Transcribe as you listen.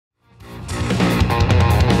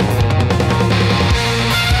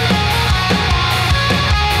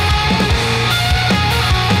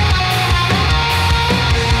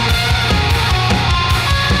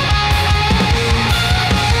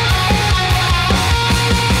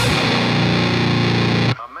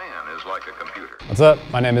What's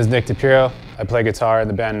up? My name is Nick DePirro. I play guitar in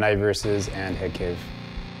the band Night Verses and Headcave.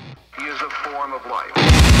 He is a form of life.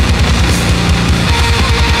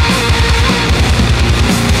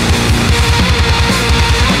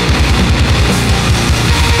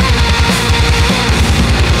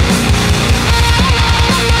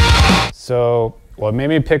 So what made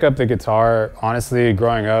me pick up the guitar, honestly,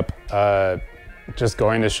 growing up, just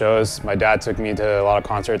going to shows. My dad took me to a lot of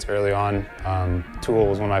concerts early on. Tool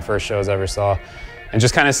was one of my first shows I ever saw. And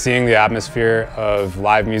just kind of seeing the atmosphere of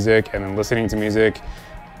live music and then listening to music,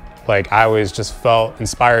 like I always just felt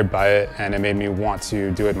inspired by it, and it made me want to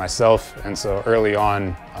do it myself. And so early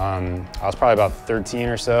on, I was probably about 13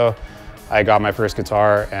 or so, I got my first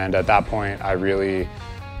guitar, and at that point I really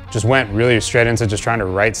just went really straight into just trying to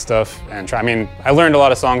write stuff and try. I mean, I learned a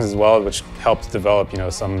lot of songs as well, which helped develop,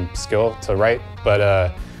 some skill to write. But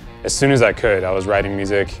as soon as I could, I was writing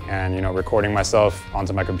music and, recording myself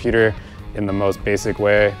onto my computer in the most basic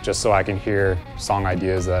way, just so I can hear song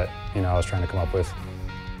ideas that, I was trying to come up with.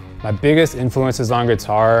 My biggest influences on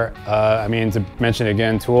guitar, to mention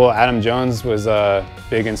again, Tool. Adam Jones was a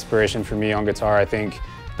big inspiration for me on guitar. I think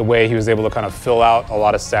the way he was able to kind of fill out a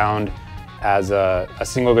lot of sound as a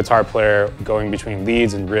single guitar player, going between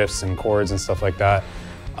leads and riffs and chords and stuff like that,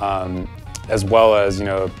 as well as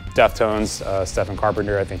Deftones, Stephen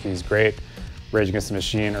Carpenter. I think he's great. Rage Against the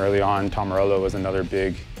Machine early on. Tom Morello was another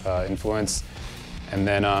big influence. And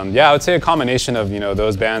then I would say a combination of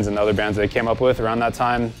those bands and other bands they came up with around that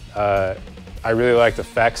time. I really liked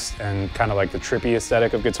effects and kind of like the trippy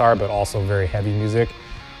aesthetic of guitar, but also very heavy music.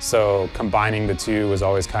 So combining the two was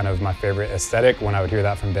always kind of my favorite aesthetic when I would hear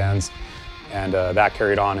that from bands. And that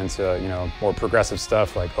carried on into more progressive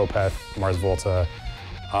stuff like Opeth, Mars Volta,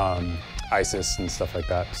 ISIS and stuff like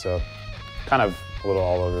that. So kind of a little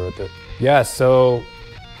all over with it. Yeah, so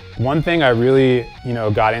one thing I really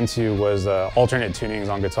got into was alternate tunings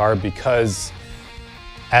on guitar, because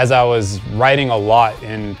as I was writing a lot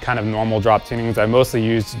in kind of normal drop tunings, I mostly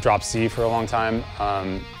used drop C for a long time,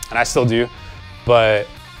 and I still do, but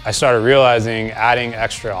I started realizing adding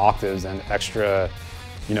extra octaves and extra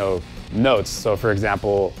notes. So for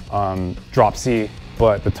example, drop C,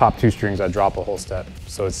 but the top two strings I drop a whole step.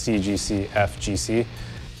 So it's C, G, C, F, G, C.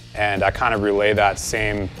 And I kind of relay that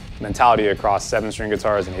same mentality across 7-string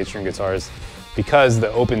guitars and 8-string guitars, because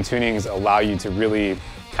the open tunings allow you to really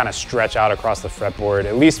kind of stretch out across the fretboard,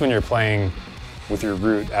 at least when you're playing with your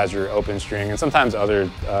root as your open string, and sometimes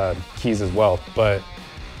other keys as well. But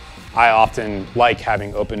I often like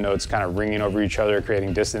having open notes kind of ringing over each other,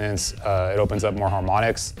 creating dissonance. It opens up more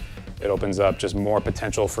harmonics. It opens up just more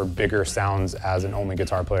potential for bigger sounds as an only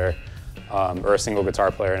guitar player or a single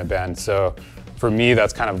guitar player in a band. So for me,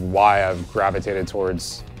 that's kind of why I've gravitated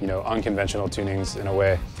towards unconventional tunings in a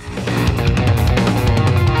way.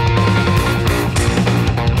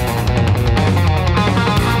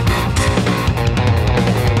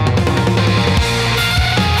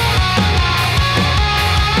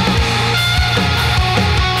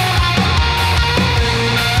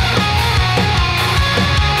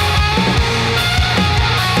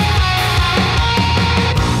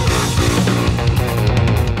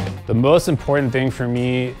 The most important thing for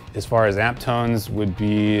me as far as amp tones would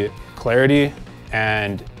be clarity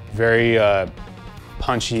and very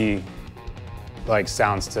punchy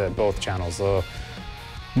sounds to both channels. So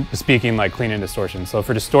speaking like clean and distortion. So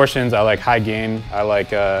for distortions, I like high gain. I like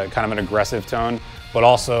kind of an aggressive tone, but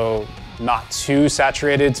also not too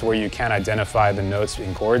saturated to where you can't identify the notes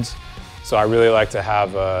in chords. So I really like to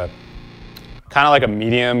have kind of like a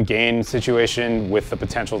medium gain situation with the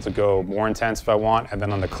potential to go more intense if I want. And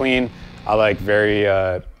then on the clean, I like very,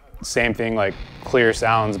 same thing, like clear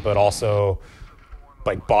sounds, but also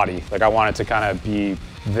like body. Like I want it to kind of be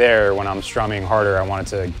there when I'm strumming harder. I want it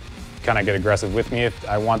to kind of get aggressive with me if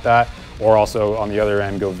I want that. Or also on the other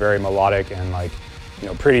end, go very melodic and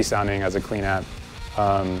pretty sounding as a clean amp.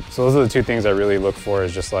 So those are the two things I really look for,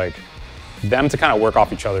 is just like them to kind of work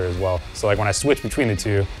off each other as well. So like when I switch between the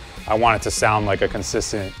two, I want it to sound like a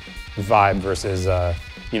consistent vibe versus a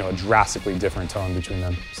drastically different tone between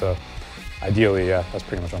them. So ideally, yeah, that's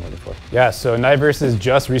pretty much what I'm looking for. Yeah, so Night Verses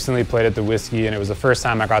just recently played at the Whiskey, and it was the first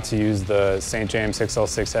time I got to use the St. James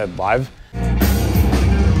 6L6 head live.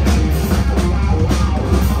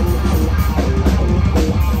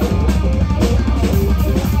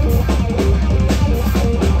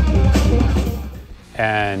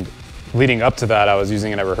 And leading up to that, I was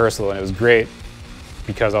using it at rehearsal, and it was great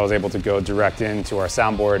because I was able to go direct into our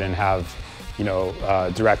soundboard and have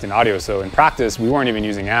direct in audio. So in practice, we weren't even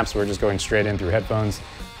using amps. We were just going straight in through headphones.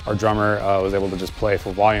 Our drummer was able to just play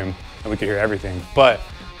full volume, and we could hear everything. But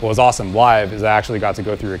what was awesome live is I actually got to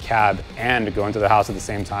go through a cab and go into the house at the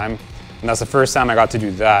same time. And that's the first time I got to do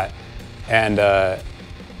that. And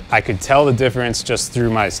I could tell the difference just through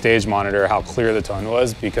my stage monitor, how clear the tone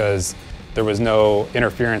was, because there was no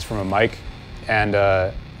interference from a mic. And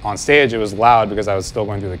on stage, it was loud because I was still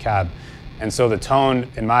going through the cab. And so the tone,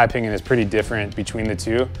 in my opinion, is pretty different between the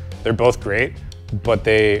two. They're both great, but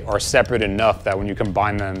they are separate enough that when you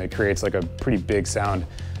combine them, it creates like a pretty big sound.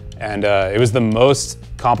 And it was the most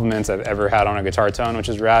compliments I've ever had on a guitar tone, which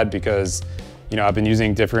is rad because, you know, I've been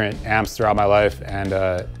using different amps throughout my life,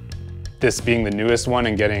 and this being the newest one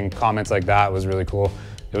and getting comments like that was really cool.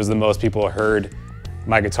 It was the most people heard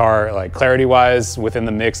my guitar, like clarity-wise, within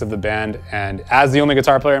the mix of the band. And as the only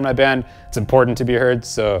guitar player in my band, it's important to be heard,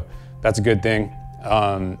 so that's a good thing.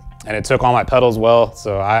 And it took all my pedals well,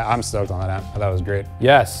 so I'm stoked on that amp. That was great.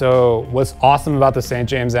 Yeah, so what's awesome about the St.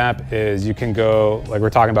 James amp is you can go, like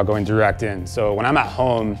we're talking about, going direct in. So when I'm at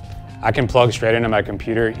home, I can plug straight into my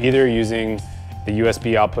computer, either using the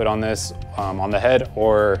USB output on this on the head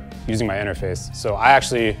or using my interface. So I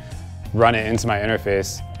actually run it into my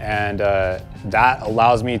interface, and that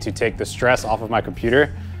allows me to take the stress off of my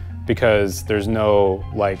computer because there's no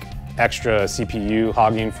like extra CPU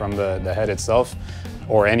hogging from the head itself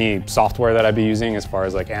or any software that I'd be using as far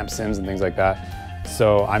as like amp sims and things like that.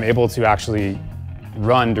 So I'm able to actually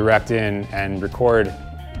run direct in and record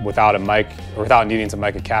without a mic or without needing to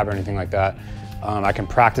mic a cab or anything like that. I can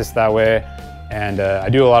practice that way, and I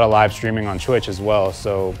do a lot of live streaming on Twitch as well.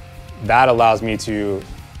 So that allows me to,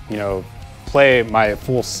 you know, play my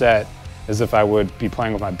full set as if I would be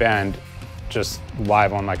playing with my band just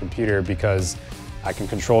live on my computer, because I can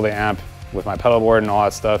control the amp with my pedal board and all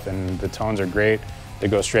that stuff, and the tones are great. They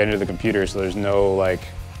go straight into the computer, so there's no like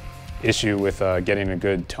issue with getting a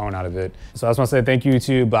good tone out of it. So I just want to say thank you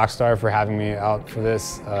to Blackstar for having me out for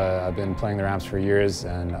this. I've been playing their amps for years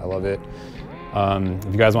and I love it. If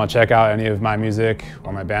you guys want to check out any of my music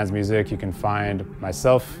or my band's music, you can find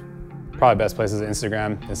myself, probably best place is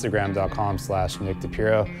Instagram, instagram.com/Nick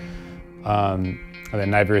DePirro. And then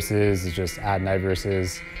Night Verses is just @Night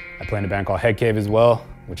Verses. I play in a band called Headcave as well,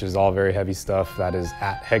 which is all very heavy stuff. That is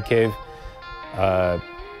 @Headcave.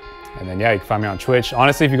 And then yeah, you can find me on Twitch.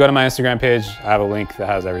 Honestly, if you go to my Instagram page, I have a link that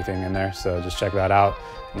has everything in there. So just check that out.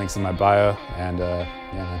 Links in my bio. And yeah,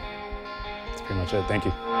 man, that's pretty much it. Thank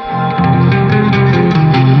you.